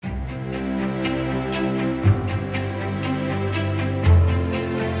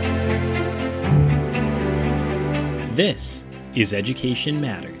This is Education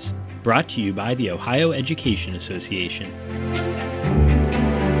Matters, brought to you by the Ohio Education Association.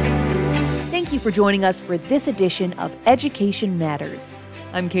 Thank you for joining us for this edition of Education Matters.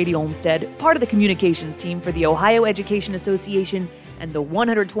 I'm Katie Olmstead, part of the communications team for the Ohio Education Association and the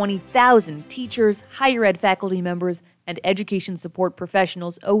 120,000 teachers, higher ed faculty members, and education support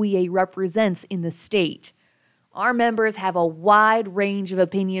professionals OEA represents in the state. Our members have a wide range of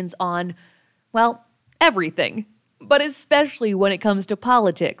opinions on, well, everything, but especially when it comes to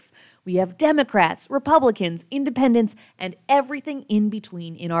politics. We have Democrats, Republicans, independents, and everything in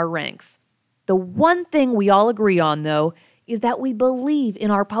between in our ranks. The one thing we all agree on, though, is that we believe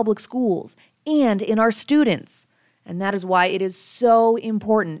in our public schools and in our students. And that is why it is so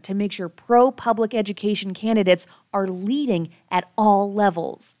important to make sure pro-public education candidates are leading at all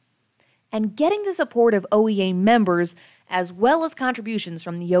levels. And getting the support of OEA members, as well as contributions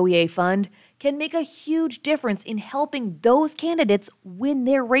from the OEA Fund, can make a huge difference in helping those candidates win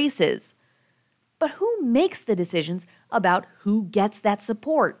their races. But who makes the decisions about who gets that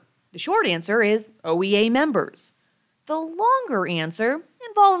support? The short answer is OEA members. The longer answer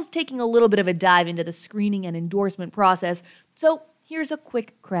involves taking a little bit of a dive into the screening and endorsement process, so here's a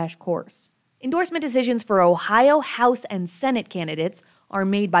quick crash course. Endorsement decisions for Ohio House and Senate candidates are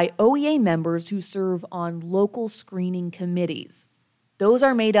made by OEA members who serve on local screening committees. Those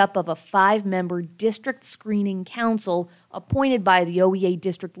are made up of a 5-member district screening council appointed by the OEA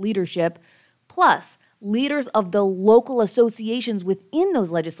district leadership, plus leaders of the local associations within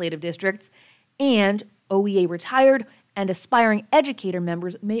those legislative districts, and OEA retired and aspiring educator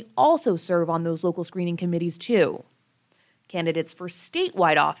members may also serve on those local screening committees too. Candidates for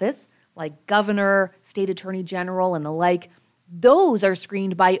statewide office, like governor, state attorney general, and the like, those are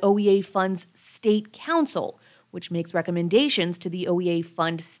screened by OEA Fund's State Council, which makes recommendations to the OEA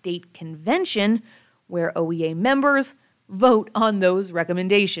Fund State Convention, where OEA members vote on those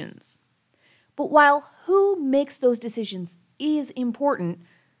recommendations. But while who makes those decisions is important,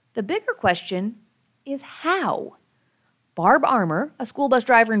 the bigger question is how. Barb Armour, a school bus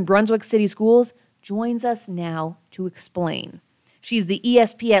driver in Brunswick City Schools, joins us now to explain. She's the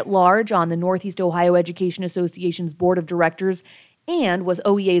ESP at large on the Northeast Ohio Education Association's Board of Directors and was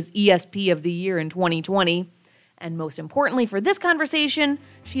OEA's ESP of the Year in 2020. And most importantly for this conversation,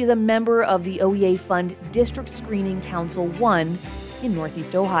 she is a member of the OEA Fund District Screening Council 1 in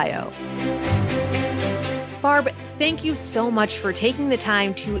Northeast Ohio. Barb, thank you so much for taking the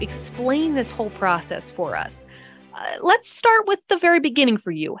time to explain this whole process for us. Let's start with the very beginning for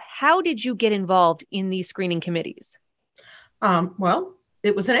you. How did you get involved in these screening committees? Well,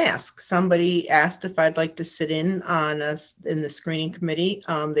 it was an ask. Somebody asked if I'd like to sit in in the screening committee.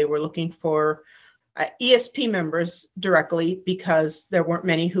 They were looking for ESP members directly because there weren't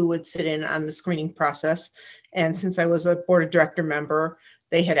many who would sit in on the screening process. And since I was a board of director member,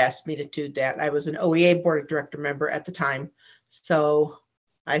 they had asked me to do that. I was an OEA board of director member at the time. So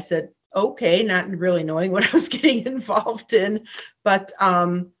I said, okay, not really knowing what I was getting involved in, but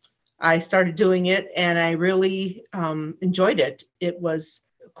I started doing it and I really enjoyed it. It was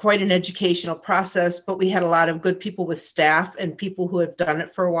quite an educational process, but we had a lot of good people with staff and people who have done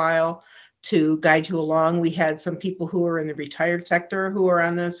it for a while to guide you along. We had some people who were in the retired sector who were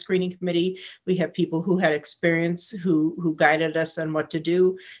on the screening committee. We had people who had experience who guided us on what to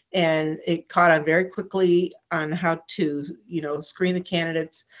do. And it caught on very quickly on how to, screen the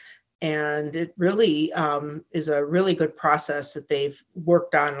candidates. And it really is a really good process that they've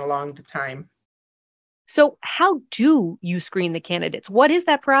worked on along the time. So how do you screen the candidates? What is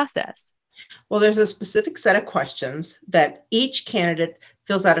that process? Well, there's a specific set of questions that each candidate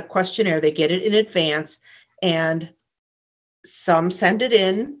fills out a questionnaire. They get it in advance, and some send it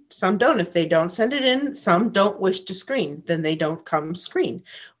in, some don't. If they don't send it in, some don't wish to screen, then they don't come screen.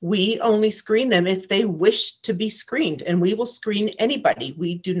 We only screen them if they wish to be screened, and we will screen anybody.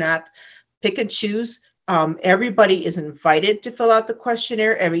 We do not pick and choose. Everybody is invited to fill out the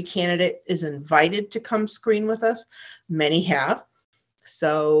questionnaire. Every candidate is invited to come screen with us. Many have.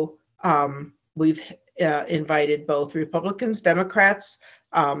 So we've invited both Republicans, Democrats,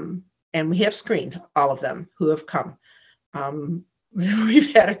 and we have screened all of them who have come.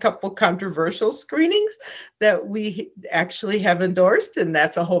 We've had a couple controversial screenings that we actually have endorsed, and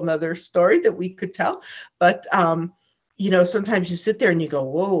that's a whole nother story that we could tell. But, sometimes you sit there and you go,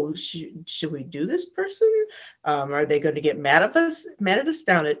 whoa, should we do this person? Are they going to get mad at us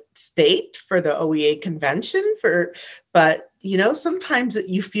down at state for the OEA convention? But sometimes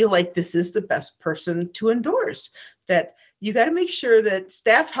you feel like this is the best person to endorse, that you got to make sure that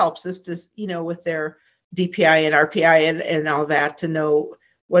staff helps us to, with their DPI and RPI and all that, to know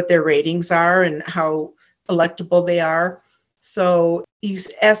what their ratings are and how electable they are. So you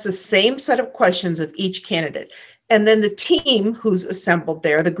ask the same set of questions of each candidate. And then the team who's assembled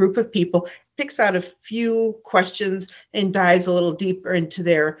there, the group of people, picks out a few questions and dives a little deeper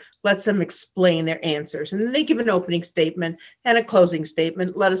into lets them explain their answers. And then they give an opening statement and a closing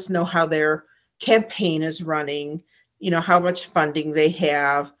statement, let us know how their campaign is running, how much funding they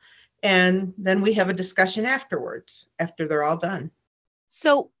have. And then we have a discussion afterwards, after they're all done.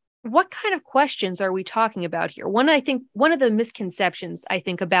 So what kind of questions are we talking about here? One of the misconceptions I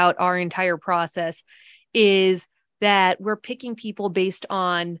think about our entire process is that we're picking people based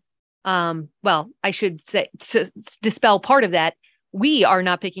on, I should say, to dispel part of that, we are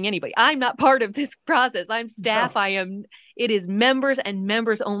not picking anybody. I'm not part of this process. I'm staff. No. It is members and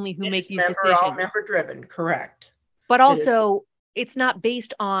members only who make these decisions. All member driven, correct. But also, it's not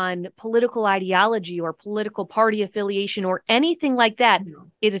based on political ideology or political party affiliation or anything like that.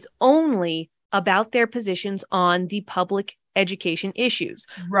 No. It is only about their positions on the public education issues.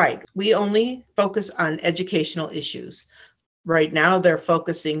 Right. We only focus on educational issues. Right now, they're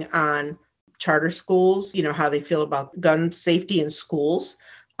focusing on charter schools, how they feel about gun safety in schools,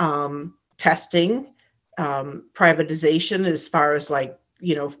 testing, privatization as far as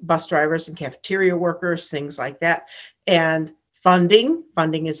bus drivers and cafeteria workers, things like that. And funding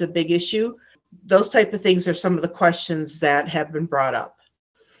is a big issue. Those type of things are some of the questions that have been brought up.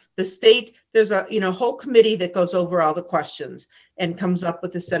 The state, there's a whole committee that goes over all the questions and comes up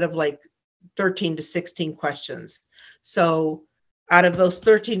with a set of 13 to 16 questions. So out of those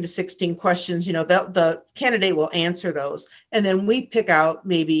 13 to 16 questions, the candidate will answer those. And then we pick out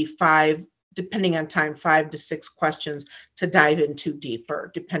maybe 5, depending on time, 5 to 6 questions to dive into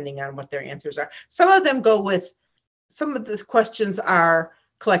deeper, depending on what their answers are. Some of the questions are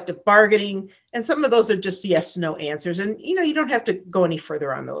collective bargaining, and some of those are just yes, no answers. And, you don't have to go any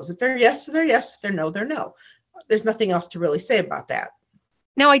further on those. If they're yes, they're yes. If they're no, they're no. There's nothing else to really say about that.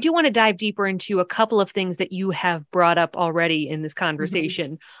 Now, I do want to dive deeper into a couple of things that you have brought up already in this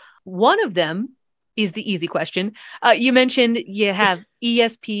conversation. Mm-hmm. One of them is the easy question. You mentioned you have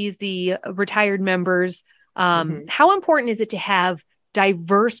ESPs, the retired members. Mm-hmm. How important is it to have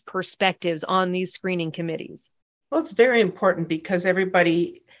diverse perspectives on these screening committees? Well, it's very important because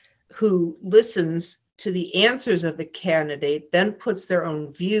everybody who listens to the answers of the candidate then puts their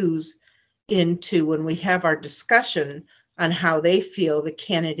own views into when we have our discussion on how they feel the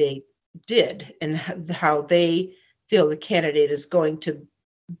candidate did and how they feel the candidate is going to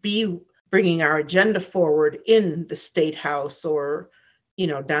be bringing our agenda forward in the State House or,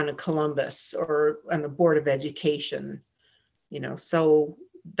 down in Columbus or on the Board of Education, so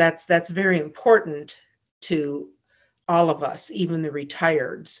that's very important to all of us, even the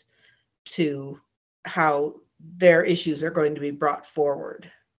retireds, to how their issues are going to be brought forward.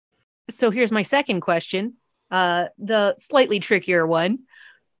 So here's my second question, the slightly trickier one.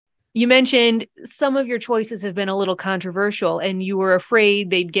 You mentioned some of your choices have been a little controversial and you were afraid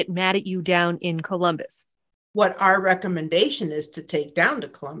they'd get mad at you down in Columbus. What our recommendation is to take down to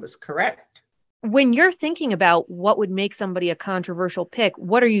Columbus, correct? When you're thinking about what would make somebody a controversial pick,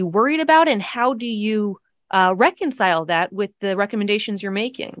 what are you worried about and how do you reconcile that with the recommendations you're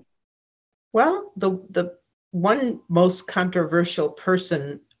making? Well, the one most controversial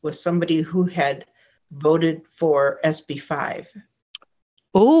person was somebody who had voted for SB 5.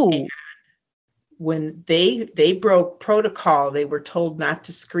 Oh, when they broke protocol, they were told not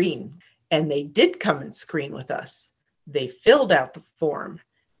to screen, and they did come and screen with us. They filled out the form.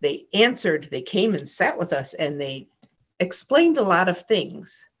 They answered. They came and sat with us, and they explained a lot of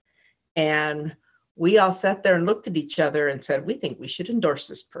things. And we all sat there and looked at each other and said, we think we should endorse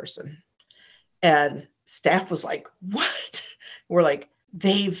this person. And staff was like, what? We're like,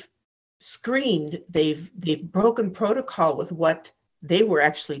 they've screened, they've broken protocol with what they were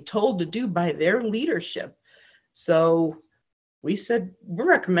actually told to do by their leadership. So we said, we're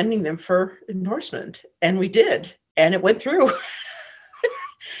recommending them for endorsement. And we did. And it went through.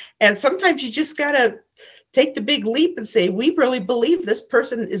 And sometimes you just got to take the big leap and say, we really believe this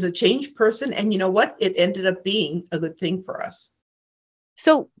person is a changed person. And you know what? It ended up being a good thing for us.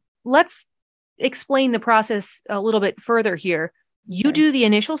 So let's explain the process a little bit further here. You do the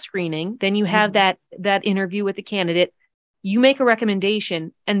initial screening, then you have that interview with the candidate, you make a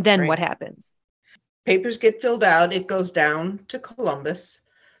recommendation, and then what happens? Papers get filled out. It goes down to Columbus,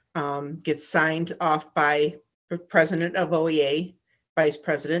 gets signed off by the president of OEA, vice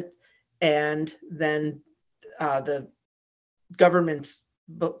president, and then the government's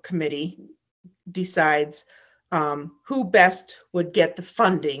committee decides who best would get the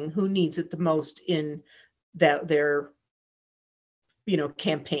funding, who needs it the most in their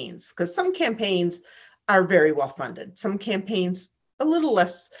campaigns. Because some campaigns are very well funded. Some campaigns a little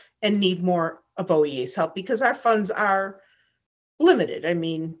less and need more of OEA's help because our funds are limited. I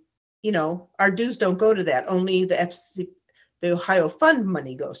mean, our dues don't go to that. Only the Ohio Fund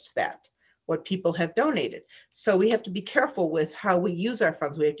money goes to that, what people have donated. So we have to be careful with how we use our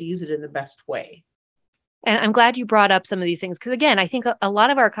funds. We have to use it in the best way. And I'm glad you brought up some of these things because, again, I think a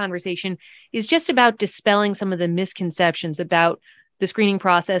lot of our conversation is just about dispelling some of the misconceptions about the screening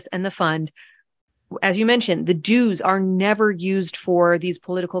process and the fund. As you mentioned, the dues are never used for these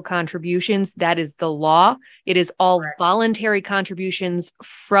political contributions. That is the law. It is all Correct. Voluntary contributions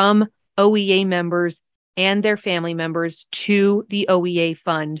from OEA members and their family members to the OEA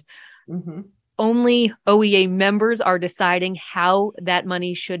fund. Mm-hmm. Only OEA members are deciding how that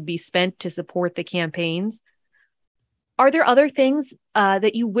money should be spent to support the campaigns. Are there other things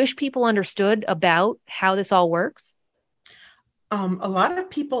that you wish people understood about how this all works? A lot of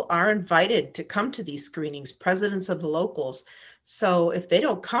people are invited to come to these screenings, presidents of the locals. So if they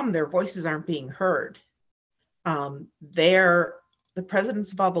don't come, their voices aren't being heard. They're the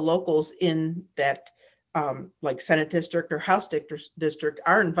presidents of all the locals in that, like Senate district or House district,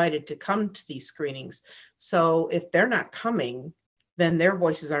 are invited to come to these screenings. So if they're not coming, then their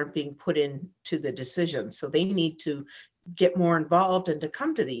voices aren't being put into the decision. So they need to get more involved and to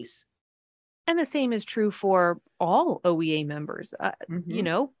come to these. And the same is true for all OEA members.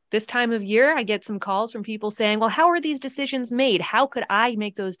 Mm-hmm. This time of year, I get some calls from people saying, well, how are these decisions made? How could I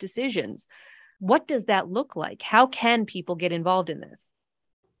make those decisions? What does that look like? How can people get involved in this?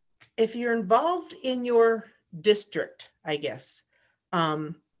 If you're involved in your district, I guess,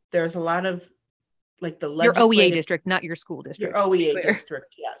 there's a lot of like the Your OEA district, not your school district. Your OEA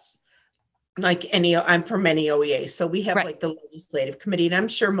district, yes. Like I'm from any OEA. So we have like the legislative committee, and I'm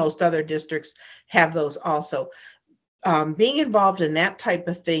sure most other districts have those also. Being involved in that type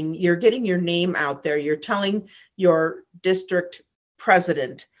of thing, you're getting your name out there. You're telling your district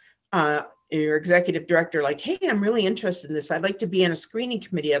president, your executive director, like, hey, I'm really interested in this. I'd like to be on a screening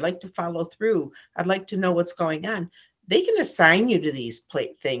committee. I'd like to follow through. I'd like to know what's going on. They can assign you to these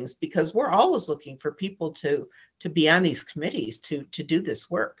things because we're always looking for people to be on these committees to do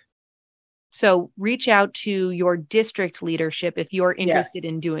this work. So reach out to your district leadership if you're interested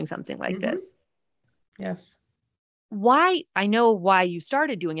in doing something like this. Yes. Why? I know why you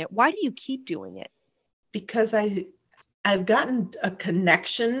started doing it. Why do you keep doing it? Because I've gotten a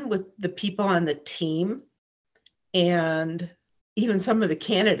connection with the people on the team and even some of the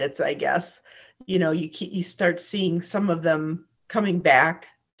candidates, I guess. You start seeing some of them coming back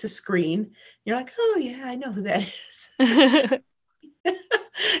to screen. You're like, oh yeah, I know who that is.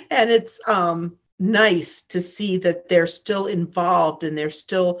 And it's nice to see that they're still involved and they're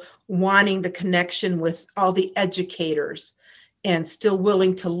still wanting the connection with all the educators and still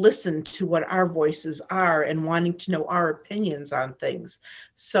willing to listen to what our voices are and wanting to know our opinions on things.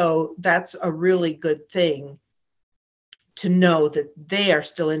 So that's a really good thing to know that they are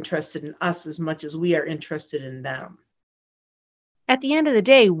still interested in us as much as we are interested in them. At the end of the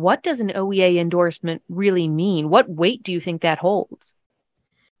day, what does an OEA endorsement really mean? What weight do you think that holds?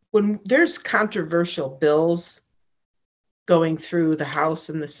 When there's controversial bills going through the House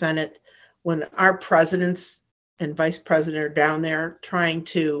and the Senate, when our presidents and vice president are down there trying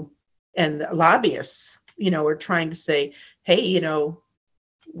to, and the lobbyists, are trying to say, hey,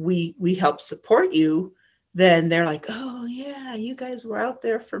 we help support you, then they're like, oh yeah, you guys were out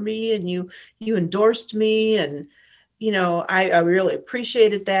there for me and you endorsed me. And, I really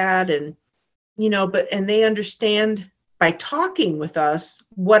appreciated that. And, and they understand by talking with us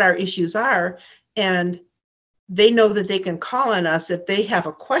what our issues are, and they know that they can call on us if they have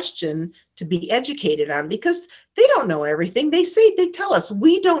a question to be educated on, because they don't know everything. They tell us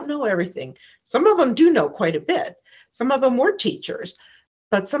we don't know everything. Some of them do know quite a bit. Some of them were teachers,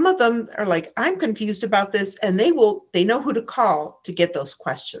 but some of them are like, I'm confused about this, and they know who to call to get those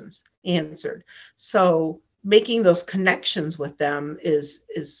questions answered. So making those connections with them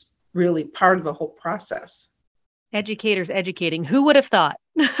is really part of the whole process. Educators educating. Who would have thought?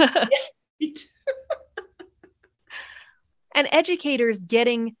 And educators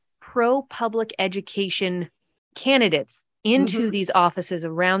getting pro-public education candidates into these offices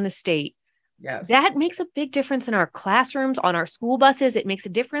around the state. Yes. That makes a big difference in our classrooms, on our school buses. It makes a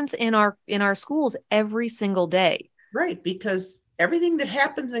difference in our schools every single day. Right, because everything that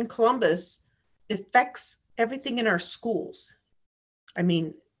happens in Columbus affects everything in our schools. I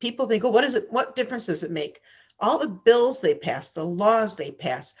mean, people think, oh, what difference does it make? All the bills they pass, the laws they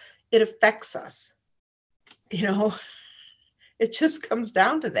pass, it affects us. It just comes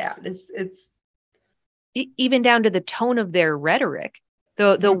down to that. It's even down to the tone of their rhetoric.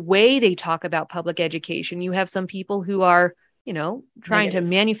 The way they talk about public education. You have some people who are, trying to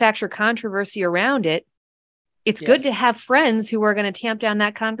manufacture controversy around it. It's good to have friends who are going to tamp down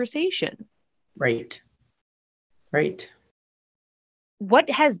that conversation. Right. What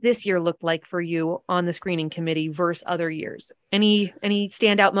has this year looked like for you on the screening committee versus other years? Any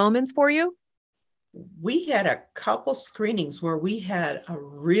standout moments for you? We had a couple screenings where we had a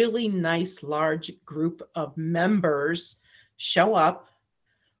really nice large group of members show up.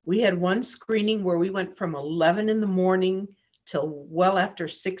 We had one screening where we went from 11 in the morning till well after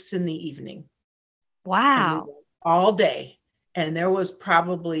 6 in the evening. Wow. And we went all day. And there was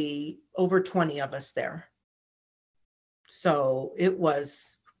probably over 20 of us there. So it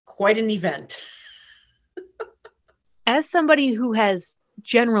was quite an event. As somebody who has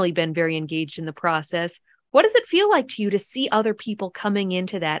generally been very engaged in the process, what does it feel like to you to see other people coming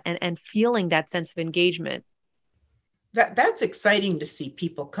into that and feeling that sense of engagement? That's exciting to see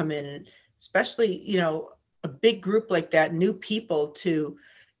people come in, and especially, a big group like that, new people to,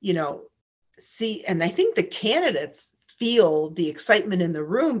 see. And I think the candidates feel the excitement in the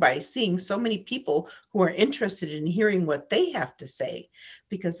room by seeing so many people who are interested in hearing what they have to say,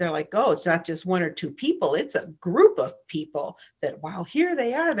 because they're like, oh, it's not just one or two people. It's a group of people that, wow, here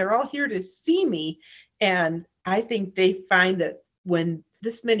they are. They're all here to see me. And I think they find that when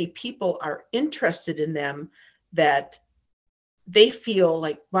this many people are interested in them, that they feel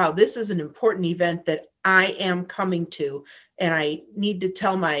like, wow, this is an important event that I am coming to. And I need to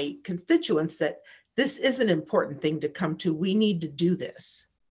tell my constituents that this is an important thing to come to. We need to do this.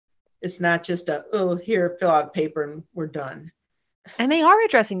 It's not just here, fill out a paper and we're done. And they are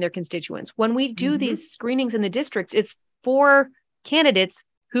addressing their constituents. When we do these screenings in the district, it's for candidates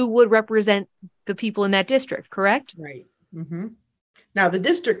who would represent the people in that district, correct? Right. Mm-hmm. Now, the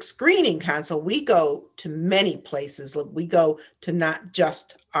district screening council, we go to many places. We go to not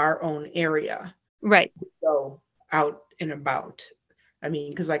just our own area. Right. We go out and about. I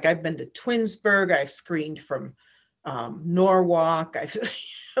mean, because I've been to Twinsburg, I've screened from Norwalk.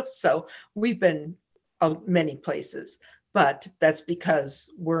 So we've been many places, but that's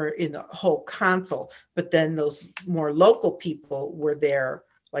because we're in the whole council. But then those more local people were there,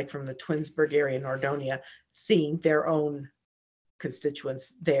 like from the Twinsburg area, Nordonia, seeing their own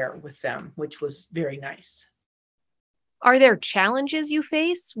constituents there with them, which was very nice. Are there challenges you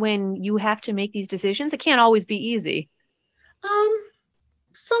face when you have to make these decisions? It can't always be easy.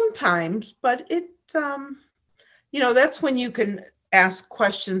 Sometimes, but that's when you can ask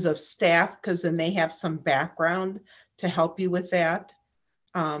questions of staff, because then they have some background to help you with that.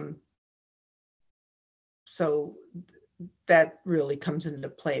 So that really comes into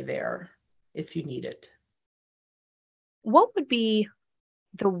play there if you need it. What would be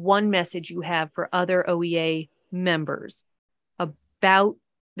the one message you have for other OEA members about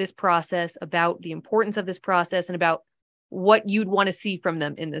this process, about the importance of this process, and about what you'd want to see from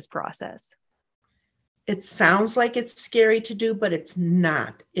them in this process? It sounds like it's scary to do, but it's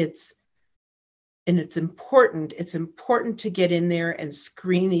not. It's important. It's important to get in there and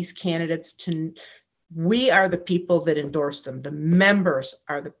screen these candidates. We are the people that endorse them. The members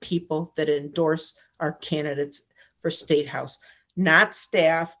are the people that endorse our candidates for State House, not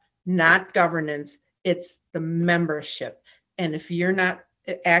staff, not governance. It's the membership. And if you're not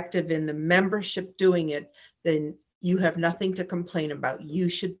active in the membership doing it, then you have nothing to complain about. You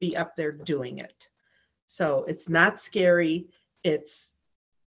should be up there doing it. So it's not scary.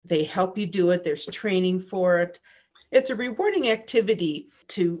 They help you do it. There's training for it. It's a rewarding activity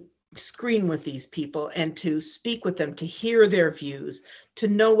to screen with these people and to speak with them, to hear their views, to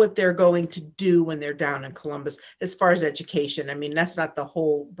know what they're going to do when they're down in Columbus as far as education. I mean, that's not the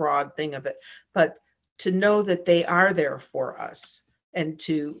whole broad thing of it, but to know that they are there for us and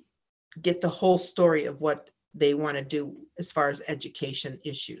to get the whole story of what they want to do as far as education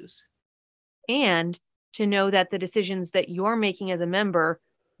issues. And to know that the decisions that you're making as a member,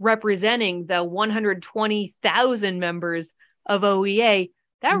 representing the 120,000 members of OEA,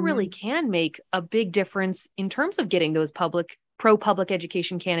 that really can make a big difference in terms of getting those pro-public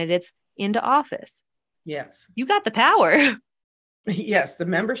education candidates into office. Yes. You got the power. Yes, the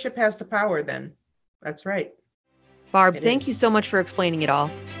membership has the power then. That's right. Barb, thank you so much for explaining it all.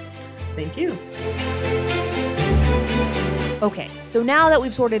 Thank you. Okay, so now that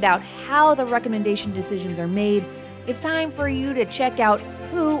we've sorted out how the recommendation decisions are made, it's time for you to check out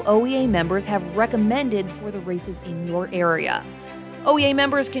who OEA members have recommended for the races in your area. OEA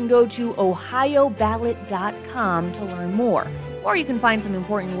members can go to ohioballot.com to learn more, or you can find some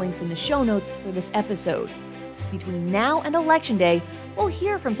important links in the show notes for this episode. Between now and Election Day, we'll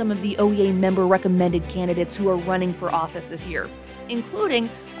hear from some of the OEA member recommended candidates who are running for office this year. including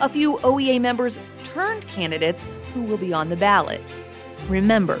a few OEA members turned candidates who will be on the ballot.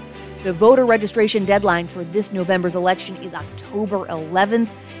 Remember, the voter registration deadline for this November's election is October 11th,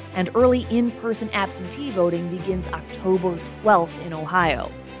 and early in-person absentee voting begins October 12th in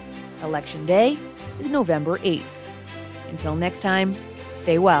Ohio. Election Day is November 8th. Until next time,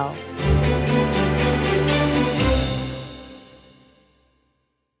 stay well.